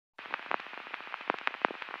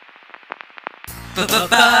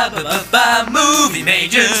Movie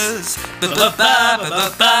Majors.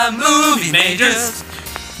 Movie Majors.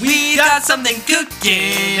 We got something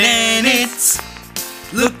cooking and it's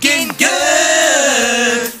looking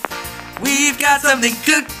good. We've got something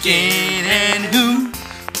cooking and who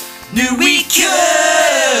knew we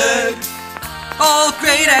could? All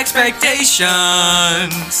great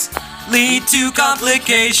expectations lead to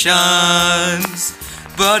complications.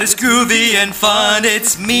 But it's groovy and fun,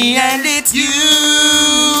 it's me and it's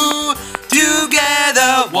you.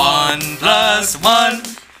 Together 1 plus 1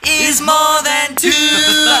 is more than 2.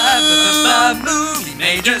 Movie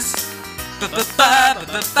Majors.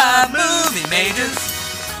 Movie Majors.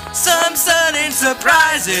 Some sudden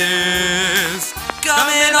surprises come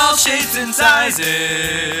in all shapes and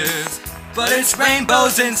sizes. But it's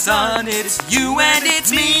rainbows and sun, it's you and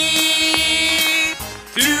it's me.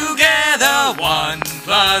 Together 1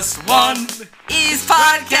 plus 1 is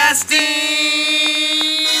podcasting.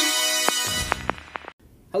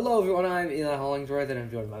 Hello everyone, I'm Eli Hollingsworth and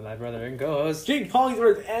I'm joined by my brother and co-host Jake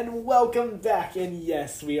Hollingsworth, and welcome back. And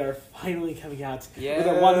yes, we are finally coming out with a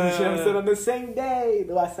WandaVision episode on the same day.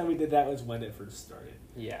 The last time we did that was when it first started.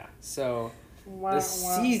 Yeah, so the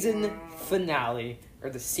season finale, or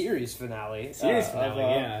the series finale, of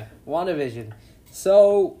WandaVision.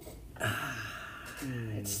 So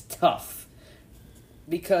it's tough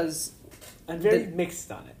because I'm very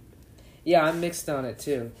mixed on it. Yeah, I'm mixed on it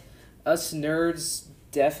too. Us nerds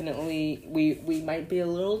definitely we might be a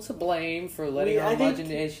little to blame for letting our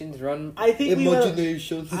imaginations run. I think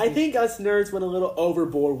us nerds went a little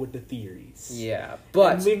overboard with the theories. Yeah,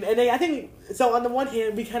 but I think so. On the one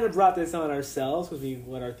hand, we kind of brought this on ourselves because we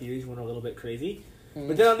let our theories run a little bit crazy.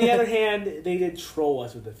 But then on the other hand, they did troll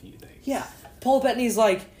us with a few things. Yeah, Paul Bettany's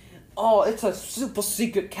like, oh, it's a super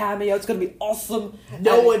secret cameo. It's gonna be awesome.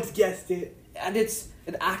 No one's guessed it, and it's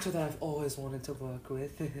an actor that I've always wanted to work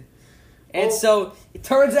with. And so it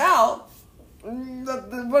turns out that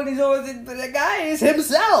the guy is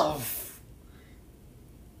himself.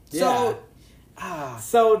 Yeah.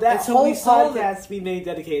 So that whole podcast we made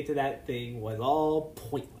dedicated to that thing was all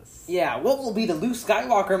pointless. Yeah, what will be the Luke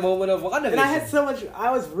Skywalker moment of WandaVision? And I had so much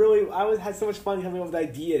fun coming up with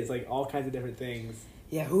ideas, like all kinds of different things.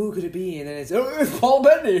 Yeah, who could it be? And then it's Paul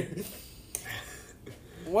Bettany.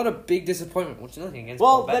 What a big disappointment. Which is nothing against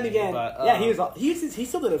Paul Bettany. Then again, he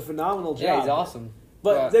still did a phenomenal job. Yeah, he's awesome.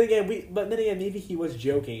 But then again, maybe he was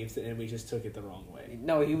joking and we just took it the wrong way.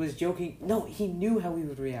 No, he was joking. No, he knew how we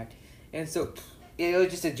would react, and so it was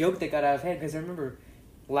just a joke that got out of hand. Because I remember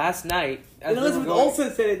last night, and Elizabeth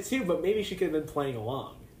Olsen said it too, but maybe she could have been playing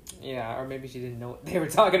along. Yeah, or maybe she didn't know what they were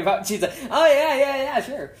talking about. She's like, "Oh yeah,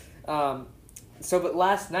 sure." But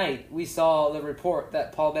last night we saw the report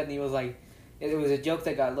that Paul Bettany was like, it was a joke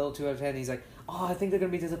that got a little too out of hand. He's like, oh, I think they're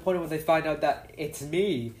going to be disappointed when they find out that it's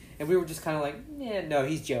me. And we were just kind of like, yeah, no,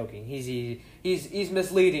 he's joking. He's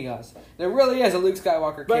misleading us. There really is a Luke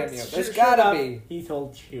Skywalker cameo. There's gotta be. He was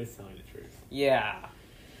telling the truth. Yeah.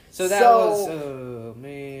 So that was, oh,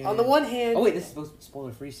 man. On the one hand... Oh, wait, this is a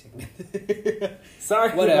spoiler-free segment.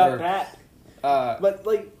 Sorry about that. But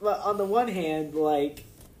on the one hand,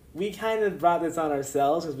 we kind of brought this on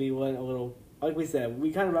ourselves because we went a little... Like we said,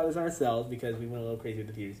 we kind of brought this on ourselves because we went a little crazy with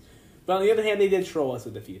the theories. But on the other hand, they did troll us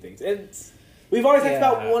with a few things. And we've already talked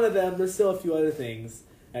about one of them. There's still a few other things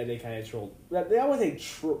that they kind of trolled. They always say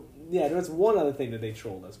yeah, there was one other thing that they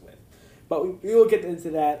trolled us with. But we will get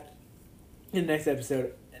into that in the next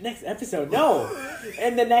episode. No!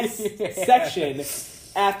 In the next section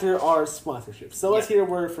after our sponsorship. So let's hear a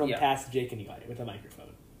word from past Jake and Eli with a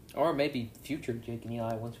microphone. Or maybe future Jake and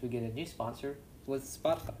Eli once we get a new sponsor with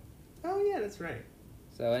Spotify. Oh, yeah, that's right.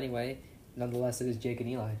 So anyway, nonetheless, it is Jake and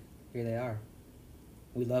Eli. Here they are.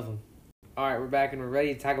 We love them. All right, we're back and we're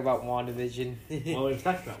ready to talk about WandaVision. Well, we've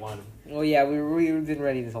talked about WandaVision. Well, yeah, we've been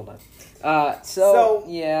ready this whole time. So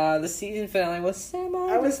yeah, the season finale was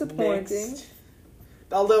semi-disappointing.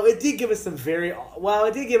 Although it did give us some very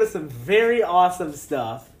awesome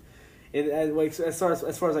stuff. As far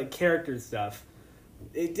as character stuff,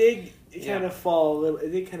 it did kind of fall a little. It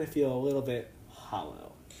did kind of feel a little bit hollow.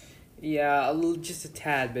 Yeah, just a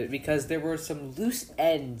tad bit, because there were some loose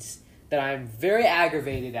ends that I'm very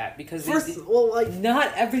aggravated at, because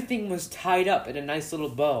not everything was tied up in a nice little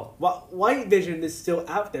bow. Well, White Vision is still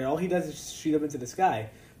out there. All he does is shoot up into the sky.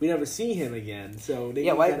 We never see him again. So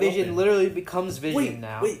White Vision literally becomes Vision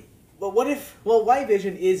now. But what if... Well, White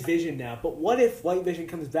Vision is Vision now, but what if White Vision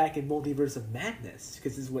comes back in Multiverse of Madness?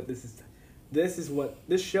 Because this is what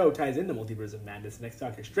this show ties into Multiverse of Madness, the next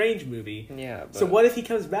Doctor Strange movie. Yeah, but so what if he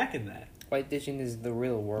comes back in that? White Vision is the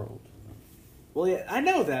real world. Well, yeah, I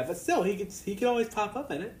know that, but still, he could always pop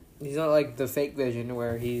up in it. He's not like the fake Vision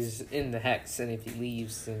where he's in the Hex, and if he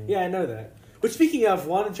leaves, then... Yeah, I know that. But speaking of,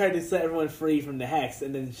 Wanda tried to set everyone free from the Hex,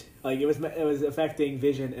 and then it was affecting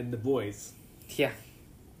Vision and the boys. Yeah.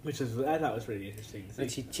 Which I thought was pretty interesting to see.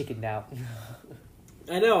 And she chickened out.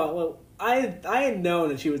 I know. Well, I had known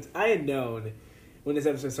when this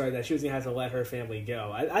episode started that she was gonna have to let her family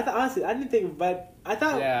go. I thought, honestly, I didn't think, but I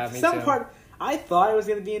thought I thought it was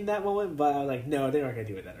gonna be in that moment, but I was like, no, they aren't gonna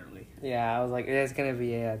do it that early. Yeah, I was like, it's gonna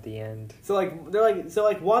be at the end. So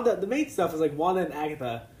Wanda. The main stuff is like Wanda and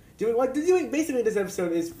Agatha doing basically this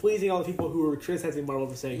episode is pleasing all the people who were criticizing Marvel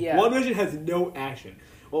for saying WandaVision has no action.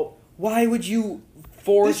 Well, why would you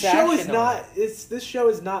force action? This show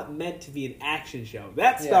is not meant to be an action show.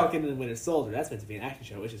 That's Falcon and the Winter Soldier. That's meant to be an action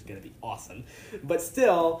show, which is going to be awesome. But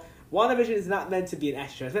still, WandaVision is not meant to be an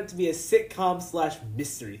action show. It's meant to be a sitcom /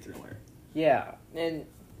 mystery thriller. Yeah, and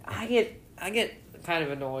I get kind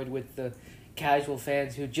of annoyed with the casual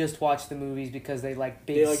fans who just watch the movies because they like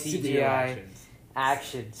big CGI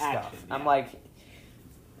action stuff. Yeah. I'm like,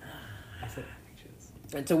 I said actions.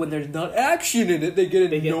 And so when there's not action in it, they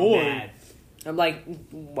get annoyed. I'm like,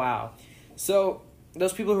 wow. So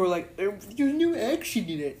those people who are like, there's no action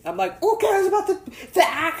in it. I'm like, who cares about the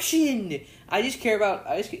action? I just care about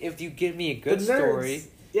if you give me a good story.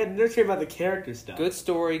 Yeah, nerds care about the character stuff. Good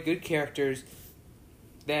story, good characters.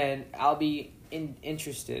 Then I'll be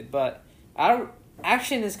interested. But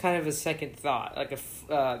action is kind of a second thought, like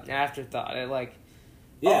an afterthought.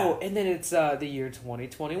 Oh, and then it's the year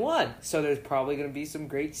 2021, so there's probably going to be some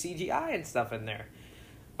great CGI and stuff in there.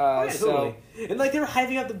 Totally. And they were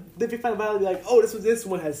hyping up the big final battle, like, oh, this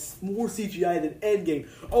one has more CGI than Endgame.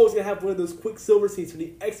 Oh, it's gonna have one of those Quicksilver scenes from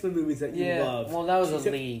the X-Men movies that you love. Well, that was a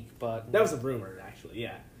leak, but that was a rumor, actually.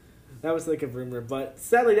 Yeah, that was like a rumor, but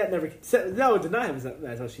sadly that never. No, deny him as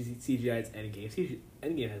much CGI as Endgame.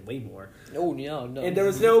 Endgame had way more. Oh no. And there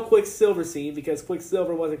was no Quicksilver scene because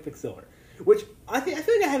Quicksilver wasn't Quicksilver. Which I feel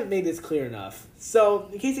like I haven't made this clear enough. So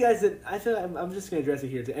in case you guys didn't, I feel like I'm just gonna address it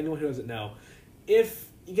here to anyone who doesn't know. If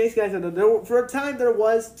you guys don't know, for a time there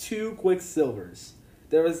was 2 Quicksilvers.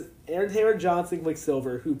 There was Aaron Taylor Johnson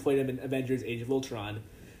Quicksilver, who played him in Avengers: Age of Ultron,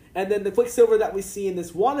 and then the Quicksilver that we see in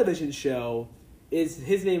this WandaVision show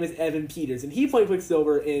his name is Evan Peters, and he played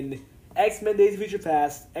Quicksilver in X-Men: Days of Future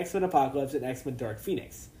Past, X-Men: Apocalypse, and X-Men: Dark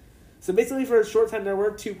Phoenix. So basically, for a short time, there were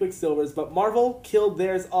 2 Quicksilvers, but Marvel killed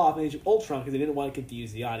theirs off in Age of Ultron because they didn't want to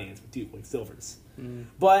confuse the audience with 2 Quicksilvers. Mm.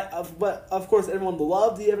 But of course, everyone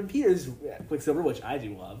loved the Evan Peters Quicksilver, which I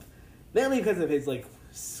do love, mainly because of his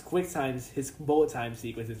his bullet time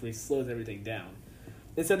sequences where he slows everything down.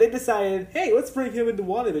 And so they decided, hey, let's bring him into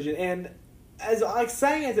WandaVision. And as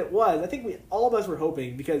exciting as it was, I think all of us were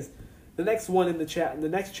hoping, because the next one in the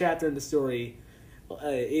next chapter in the story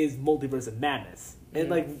is Multiverse of Madness.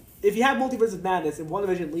 And if you have Multiverse of Madness and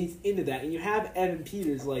WandaVision leads into that, and you have Evan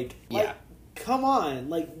Peters, come on,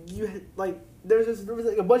 there was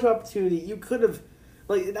a bunch of opportunity. You could have,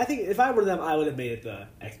 I think if I were them, I would have made it the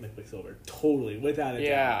X-Men Quicksilver, totally, without a doubt.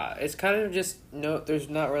 Yeah, it's kind of just there's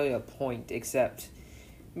not really a point except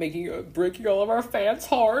breaking all of our fans'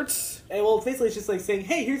 hearts. And basically it's just like saying,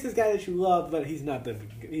 hey, here's this guy that you love, but he's not the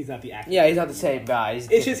actor. Yeah, he's not the same guy.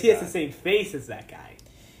 It's just he has the same face as that guy.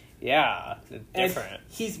 Yeah, different. And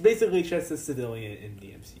he's basically just a civilian in the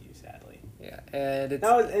MCU, sadly. Yeah, and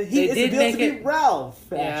he is revealed to be Ralph.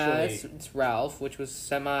 Yeah, actually, it's Ralph, which was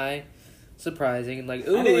semi-surprising. Ooh, I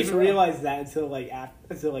didn't even realize that until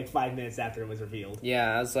 5 minutes after it was revealed.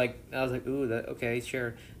 Yeah, I was like, ooh, okay,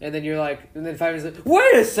 sure. And then and then 5 minutes,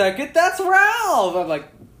 wait a second, that's Ralph. I'm like,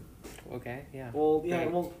 okay, yeah. Well, yeah,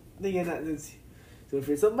 great. well, again, so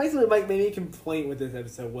basically, my main complaint with this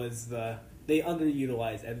episode was they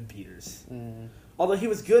underutilized Evan Peters. Mm. Although he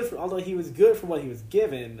was good for what he was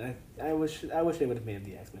given, I wish they would have made him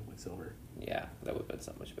the X-Men Quicksilver. Yeah, that would have been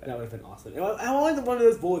so much better. That would have been awesome. I wanted one of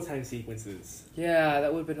those bullet time sequences. Yeah,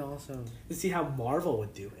 that would have been awesome. To see how Marvel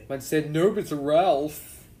would do it. But said, nope, it's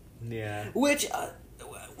Ralph. Yeah. Which,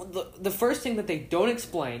 the first thing that they don't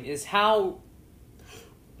explain is how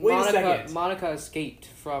Monica escaped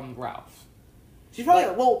from Ralph. She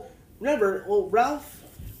probably, Ralph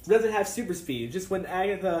doesn't have super speed. Just when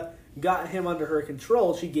Agatha got him under her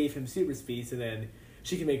control, she gave him super speed, so then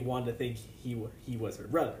she can make Wanda think he was her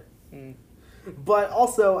brother. Mm. But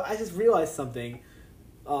also, I just realized something.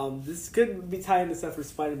 This could be tied into stuff for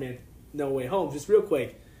Spider-Man No Way Home. Just real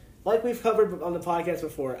quick, like we've covered on the podcast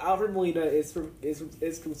before, Alfred Molina is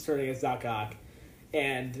returning as Doc Ock,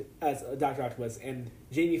 and as Dr. Octopus, and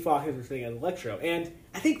Jamie Foxx is returning as Electro. And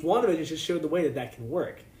I think WandaVision just showed the way that can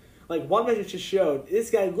work. WandaVision just showed, this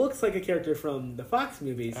guy looks like a character from the Fox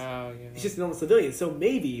movies. Oh, yeah. He's just a normal civilian. So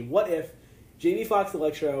maybe, what if Jamie Foxx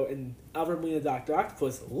Electro and Alfred Molina Dr.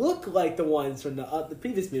 Octopus look like the ones from the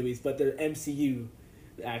previous movies, but they're MCU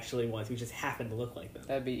actually ones who just happen to look like them.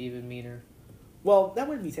 That'd be even meaner. Well, that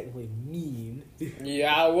wouldn't be technically mean.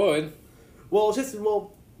 Yeah, it would. Well,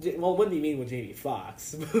 it wouldn't be mean with Jamie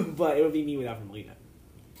Foxx, but it would be mean with Alfred Molina.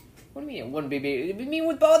 What do you mean it wouldn't be mean? It'd be mean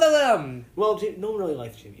with both of them. Well, no one really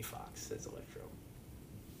likes Jamie Foxx as Electro.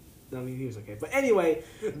 I mean, he was okay. But anyway,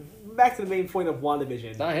 back to the main point of WandaVision.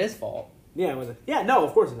 It's not his fault. Yeah, it wasn't. Yeah, no,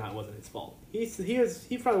 of course it wasn't his fault. He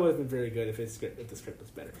probably would have been very good if the script was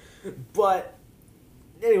better. But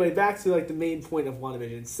anyway, back to like the main point of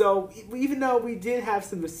WandaVision. So even though we did have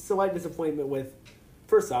some slight disappointment with,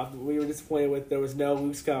 first off, we were disappointed with there was no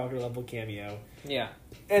Luke Skywalker level cameo. Yeah,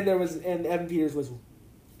 and Evan Peters was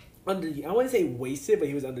I wouldn't say wasted, but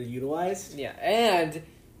he was underutilized. Yeah, and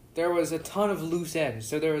there was a ton of loose ends.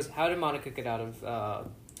 So there was how did Monica get out of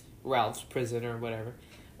Ralph's prison or whatever.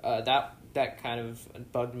 That kind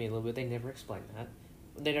of bugged me a little bit. They never explained that.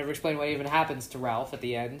 They never explained what even happens to Ralph at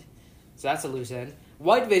the end. So that's a loose end.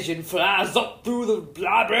 White Vision flies up through the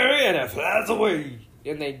library and it flies away.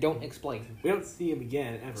 And they don't explain. We don't see him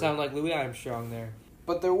again, ever. Sound like Louis Armstrong there.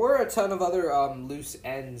 But there were a ton of other loose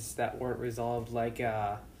ends that weren't resolved. Like,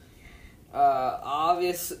 there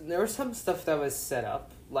was some stuff that was set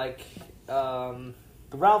up. Like, the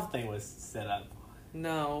Ralph thing was set up.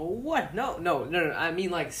 No, what? No. I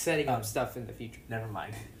mean, like, setting up stuff in the future. Never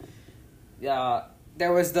mind.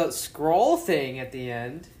 There was the scroll thing at the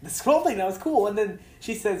end. The scroll thing, that was cool. And then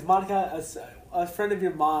she says, Monica, a friend of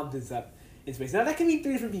your mom's is up in space. Now, that can mean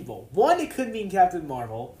three different people. One, it could mean Captain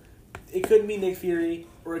Marvel. It could mean Nick Fury.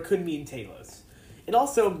 Or it could mean Talos. And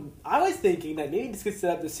also, I was thinking that maybe this could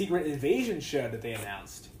set up the Secret Invasion show that they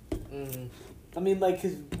announced. Mm-hmm. I mean, like,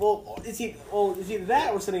 it's either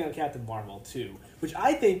that or setting up Captain Marvel, too. Which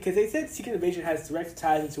I think, because they said Secret Invasion has direct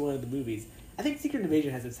ties into one of the movies, I think Secret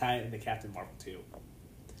Invasion has a tie into Captain Marvel, too.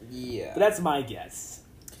 Yeah. But that's my guess.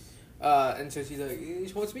 And so she's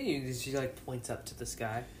like, what's me? She, like, points up to the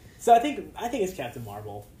sky. So I think it's Captain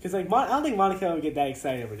Marvel. Because, like, I don't think Monica would get that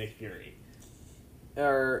excited over Nick Fury.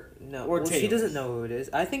 Or she doesn't know who it is.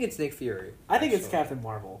 I think it's Nick Fury. I think it's Captain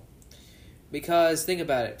Marvel. Because, think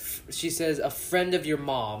about it. She says, a friend of your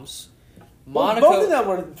mom's. Monica, both of them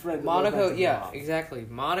were friends. Monica, yeah, exactly.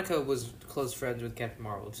 Monica was close friends with Captain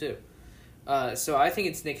Marvel, too. So I think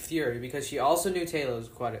it's Nick Fury, because she also knew Talos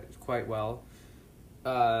quite well.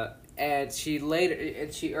 And she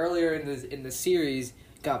earlier in the series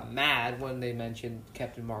got mad when they mentioned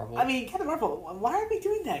Captain Marvel. I mean, Captain Marvel, why are we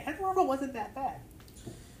doing that? Captain Marvel wasn't that bad.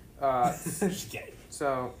 Just kidding.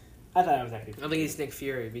 So, I thought it was actually... I think it's Nick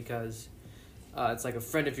Fury because it's like a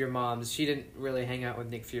friend of your mom's. She didn't really hang out with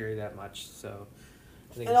Nick Fury that much, so...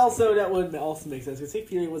 And also, that would also make sense because Nick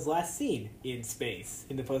Fury was last seen in space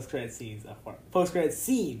in the post-credit scene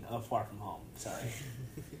of Far From Home. Sorry.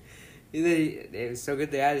 It was so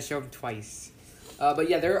good they had to show him twice. But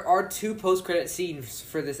yeah, there are 2 post-credit scenes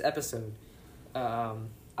for this episode. I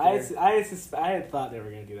had thought they were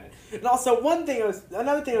going to do that. And also, another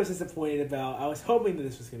thing I was disappointed about, I was hoping that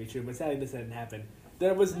this was going to be true, but sadly this didn't happen.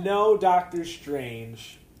 There was no Doctor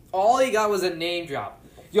Strange. All he got was a name drop.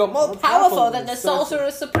 You're more powerful than the Sorcerer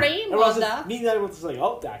Supreme, Wanda. I was just like,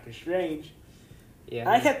 oh, Doctor Strange. Yeah. And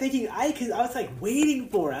I kept thinking, because I was like waiting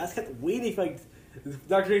for it. I kept waiting for like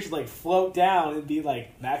Doctor Strange to like float down and be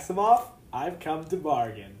like, Maximoff, I've come to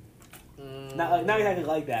bargain. Not exactly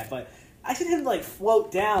like that, but I should him like float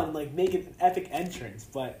down and like make an epic entrance,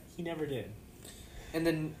 but he never did. And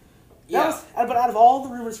then, but out of all the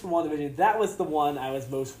rumors from WandaVision, that was the one I was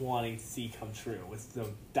most wanting to see come true, was the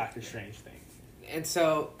Doctor Strange thing. And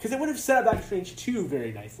so... Because it would have set up Doctor Strange 2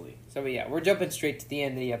 very nicely. So, yeah, we're jumping straight to the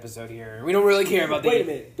end of the episode here. We don't really care about Wait a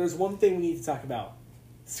minute. There's one thing we need to talk about.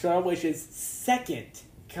 Scarlet Witch's second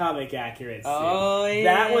comic accurate suit. Oh, yeah.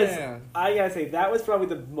 That was... I gotta say, that was probably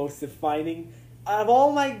the most defining... Out of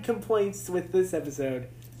all my complaints with this episode,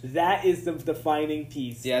 that is the defining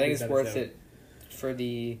piece. Yeah, I think it's worth it for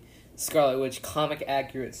the Scarlet Witch comic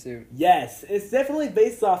accurate suit. Yes. It's definitely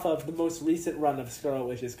based off of the most recent run of Scarlet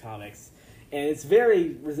Witch's comics. And it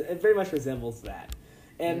very much resembles that.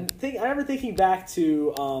 And I remember thinking back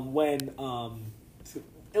to when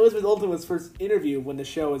Elizabeth Olsen was first interviewed when the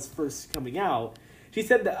show was first coming out. She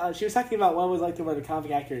said that she was talking about what it was like to wear the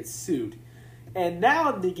comic accurate suit. And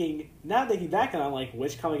now I'm thinking back on it, I'm like,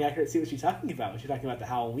 which comic accurate suit was she talking about? Was she talking about the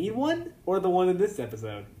Halloween one or the one in this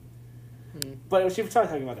episode? But she was probably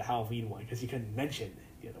talking about the Halloween one because she couldn't mention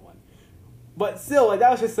the other one. But still, like,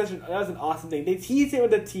 that was just that was an awesome thing. They teased it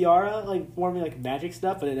with the tiara, like, forming, like, magic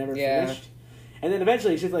stuff, but it never finished. And then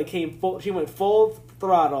eventually she, like, she went full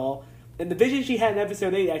throttle, And the vision she had in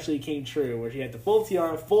episode 8 actually came true, where she had the full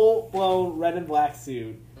tiara, full-blown red and black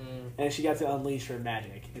suit, and she got to unleash her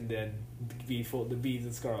magic and then be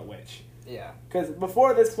the Scarlet Witch. Yeah. Because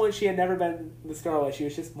before this point, she had never been the Scarlet Witch. She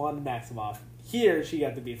was just Wanda Maximoff. Here, she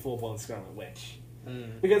got to be full-blown Scarlet Witch.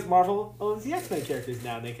 Because Marvel owns the X-Men characters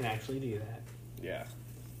now, and they can actually do that. Yeah.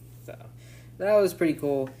 So, that was pretty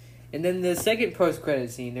cool. And then the second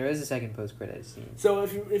post-credit scene, there is a second post-credit scene. So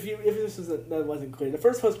if this that wasn't clear, the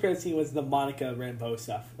first post-credit scene was the Monica Rambeau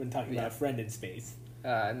stuff when talking about a friend in space.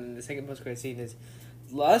 And then the second post-credit scene is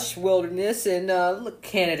lush wilderness in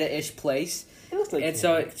Canada-ish place. It looks like and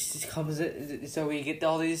Canada. So it comes. So we get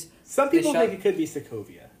all these. Some people think it could be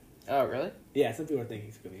Sokovia. Oh really? Yeah, some people are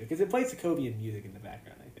thinking Sokovia because it plays Sokovian music in the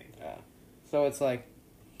background. I think. So it's like,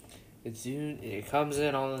 it comes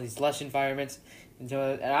in all these lush environments. And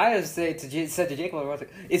I just said to Jake,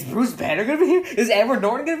 is Bruce Banner going to be here? Is Edward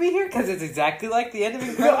Norton going to be here? Because it's exactly like the end of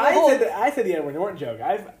Incredible Hulk. I said the Edward Norton joke.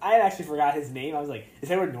 I actually forgot his name. I was like,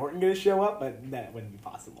 is Edward Norton going to show up? But that wouldn't be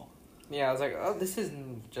possible. Yeah, I was like, oh, this is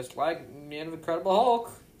just like the end of Incredible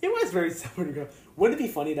Hulk. It was very similar to... Wouldn't it be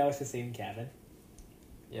funny that was the same cabin?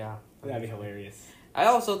 Yeah. That'd be hilarious. I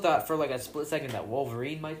also thought for like a split second that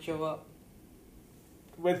Wolverine might show up.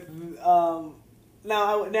 With,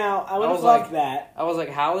 Now I would have loved that. I was like,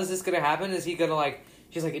 how is this gonna happen? Is he gonna like?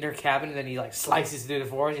 She's like in her cabin, and then he like slices through the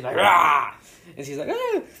forest. He's like, ah, and she's like,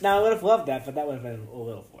 ah. Now I would have loved that, but that would have been a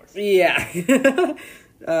little forced. Yeah.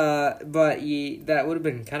 But that would have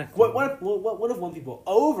been kind of cool. What would have won people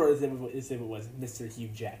over is if it was Mr. Hugh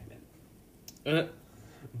Jackman.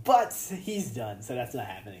 But he's done, so that's not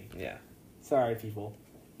happening. Yeah. Sorry, people.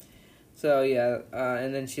 So yeah,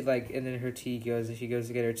 and then she her tea goes, and she goes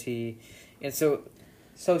to get her tea. And so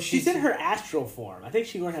she's in her astral form. I think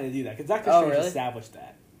she learned how to do that because Dr. Strange established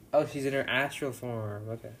that. Oh, she's in her astral form.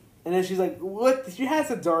 Okay. And then she's like, "What?" She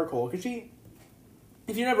has a dark hole because she.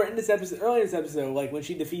 If you remember earlier in this episode, like when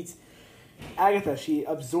she defeats Agatha, she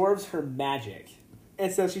absorbs her magic,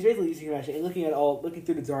 and so she's basically using her magic and looking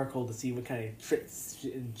through the dark hole to see what kind of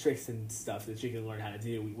tricks and stuff that she can learn how to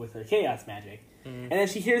do with her chaos magic. Mm-hmm. And then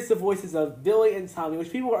she hears the voices of Billy and Tommy,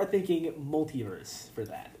 which people are thinking multiverse for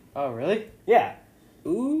that. Oh, really? Yeah.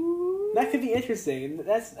 Ooh. That could be interesting.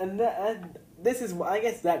 This is, I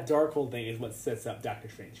guess that Darkhold thing is what sets up Doctor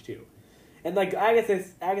Strange too. And like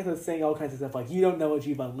Agatha's saying all kinds of stuff like, you don't know what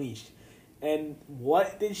you've unleashed. And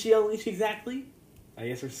what did she unleash exactly? I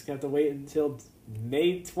guess we're just going to have to wait until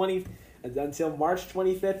March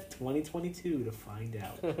 25th, 2022 to find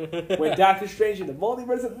out. When Doctor Strange in the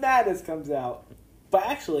Multiverse of Madness comes out. But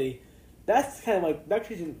actually, that's kind of like, Doctor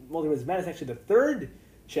Strange in the Multiverse of Madness is actually the third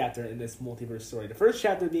chapter in this multiverse story. The first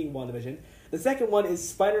chapter being WandaVision. The second one is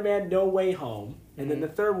Spider-Man No Way Home. And then the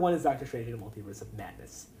third one is Doctor Strange in the Multiverse of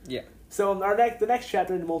Madness. Yeah. So the next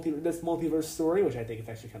chapter in this multiverse story, which I think is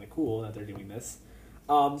actually kind of cool that they're doing this,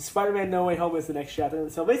 Spider-Man No Way Home is the next chapter.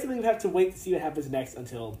 So basically we have to wait to see what happens next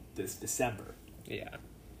until this December. Yeah.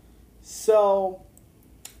 So,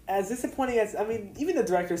 as disappointing as... I mean, even the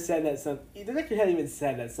director said that the director had even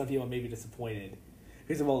said that some people may be disappointed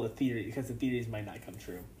because of all the theories, because the theories might not come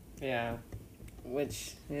true. Yeah.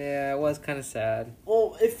 Which, it was kind of sad.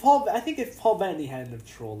 Well, if Paul Bettany hadn't have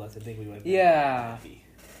trolled us, I think we would have been happy.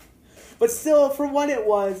 But still, for what it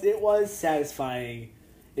was satisfying.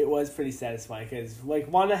 It was pretty satisfying because, like,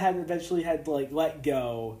 Wanda eventually had to, like, let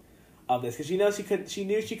go of this because she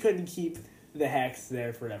knew she couldn't keep the Hex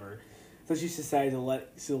there forever, so she decided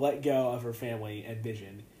to let go of her family and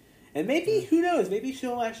Vision, and maybe who knows? Maybe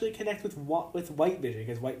she'll actually connect with White Vision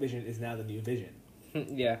because White Vision is now the new Vision.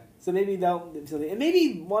 Yeah. So maybe and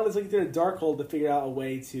maybe Wanda's looking through the Darkhold to figure out a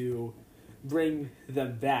way to bring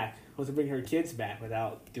them back, or to bring her kids back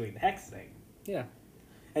without doing the Hex thing. Yeah.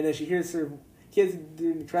 And then she hears her kids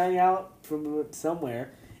crying out from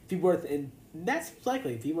somewhere. And that's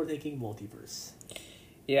likely. People are thinking multiverse.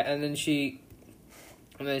 Yeah, and then she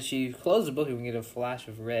closed the book and we get a flash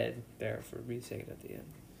of red there for a brief second at the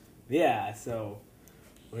end. Yeah, so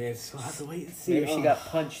we'll have to wait and see. Maybe she got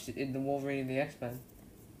punched in the Wolverine and the X-Men.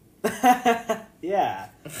 Yeah.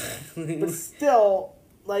 But still,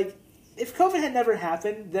 like, if COVID had never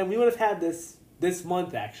happened, then we would have had this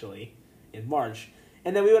month, actually, in March.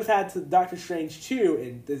 And then we would have had Doctor Strange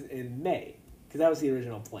 2 in May, because that was the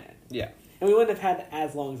original plan. Yeah. And we wouldn't have had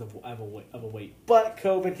as long of a wait. But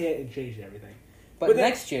COVID hit and changed everything. But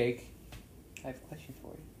next, Jake, I have a question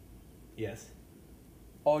for you. Yes.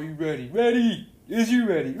 Are you ready? Ready? Is you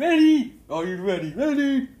ready? Ready? Are you ready?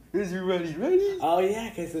 Ready? Is you ready? Ready? Oh yeah,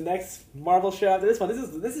 because the next Marvel show after this one,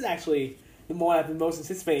 this is actually the one I've been most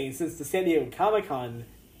anticipating since the San Diego Comic-Con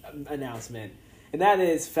announcement, and that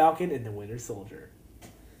is Falcon and the Winter Soldier.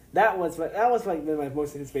 that was like my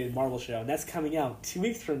most anticipated Marvel show, and that's coming out 2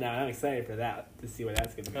 weeks from now. And I'm excited for that to see what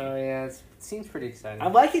that's gonna be. Oh yeah, it seems pretty exciting.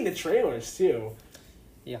 I'm liking the trailers too.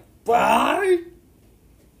 Yeah, but I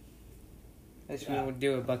just would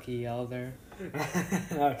do a Bucky yell there.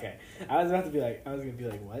 Okay, I was gonna be like,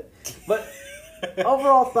 what? But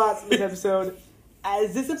overall thoughts on this episode,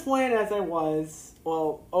 as disappointed as I was,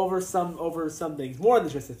 well, over some things, more than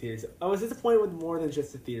just the theories. I was disappointed with more than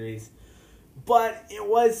just the theories, but it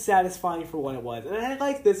was satisfying for what it was, and I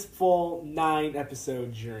like this full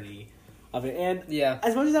 9-episode journey of it. And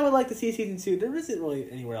as much as I would like to see season 2, there isn't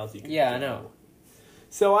really anywhere else you can go. I know.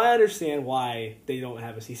 So I understand why they don't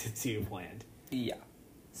have a season 2 planned. Yeah.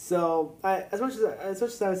 So as much as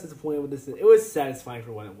I was disappointed with this, it was satisfying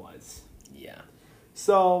for what it was. Yeah.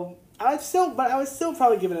 So I would still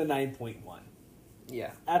probably give it a 9.1.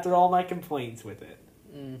 Yeah. After all my complaints with it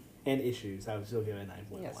and issues, I would still give it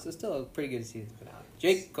a 9.1. Yeah, so still a pretty good season finale.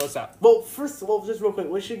 Jake, go stop. Well, first of all, just real quick,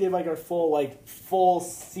 we should give like our full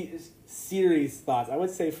series thoughts. I would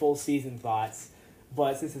say full season thoughts,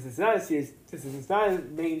 but since this is not a series, since this is not a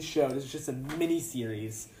main show, this is just a mini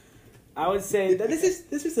series. I would say that this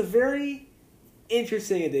is a very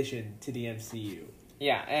interesting addition to the MCU.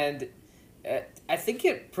 Yeah, and I think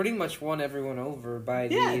it pretty much won everyone over by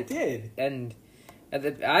the it did. And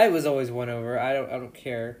I was always won over. I don't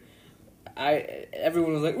care.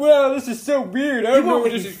 Everyone was like, "Well, this is so weird." I don't know.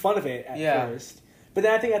 People making fun of it at first, but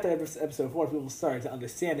then I think after episode 4, people started to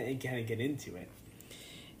understand it and kind of get into it.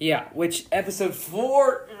 Yeah, which episode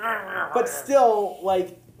 4? But still,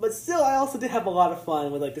 I also did have a lot of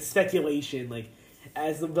fun with like the speculation, like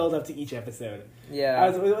as the build up to each episode. Yeah,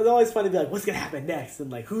 it was always fun to be like, what's gonna happen next, and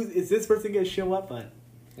like, who is this person gonna show up on?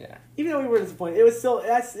 Yeah. Even though we were disappointed, it was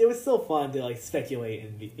still fun to like speculate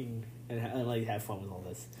and like have fun with all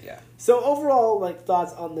this. Yeah. So overall, like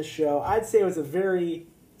thoughts on the show, I'd say it was a very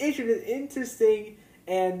interesting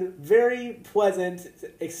and very pleasant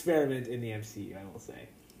experiment in the MCU. I will say.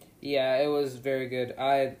 Yeah, it was very good.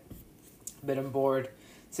 I've been on board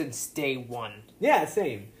since day one. Yeah,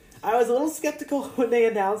 same. I was a little skeptical when they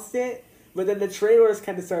announced it, but then the trailers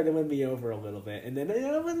kind of started to win me over a little bit, and then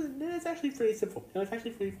it's actually pretty simple. It was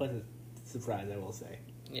actually pretty pleasant surprise, I will say.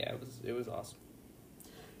 Yeah, it was awesome.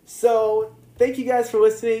 So thank you guys for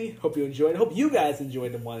listening. Hope you enjoyed. Hope you guys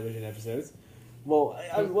enjoyed the WandaVision episodes. Well,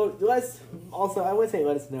 I would say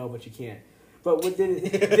let us know, but you can't. But did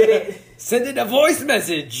it send in a voice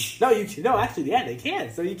message? No, actually, yeah, they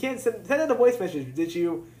can. So you can send in a voice message.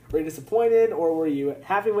 Were you disappointed or were you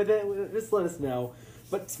happy with it? Just let us know.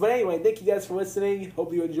 But anyway, thank you guys for listening.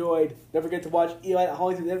 Hope you enjoyed. Don't forget to watch Eli at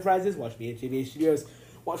Hollywood Enterprises. Watch me at JBA Studios.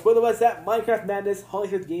 Watch both of us at Minecraft Madness,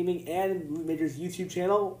 Hollywood Gaming, and Movie Major's YouTube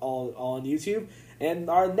channel, all on YouTube.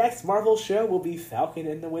 And our next Marvel show will be Falcon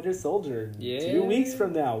and the Winter Soldier. Yeah. 2 weeks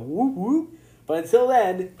from now. Whoop whoop. But until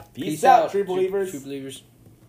then, peace out, true believers. True believers.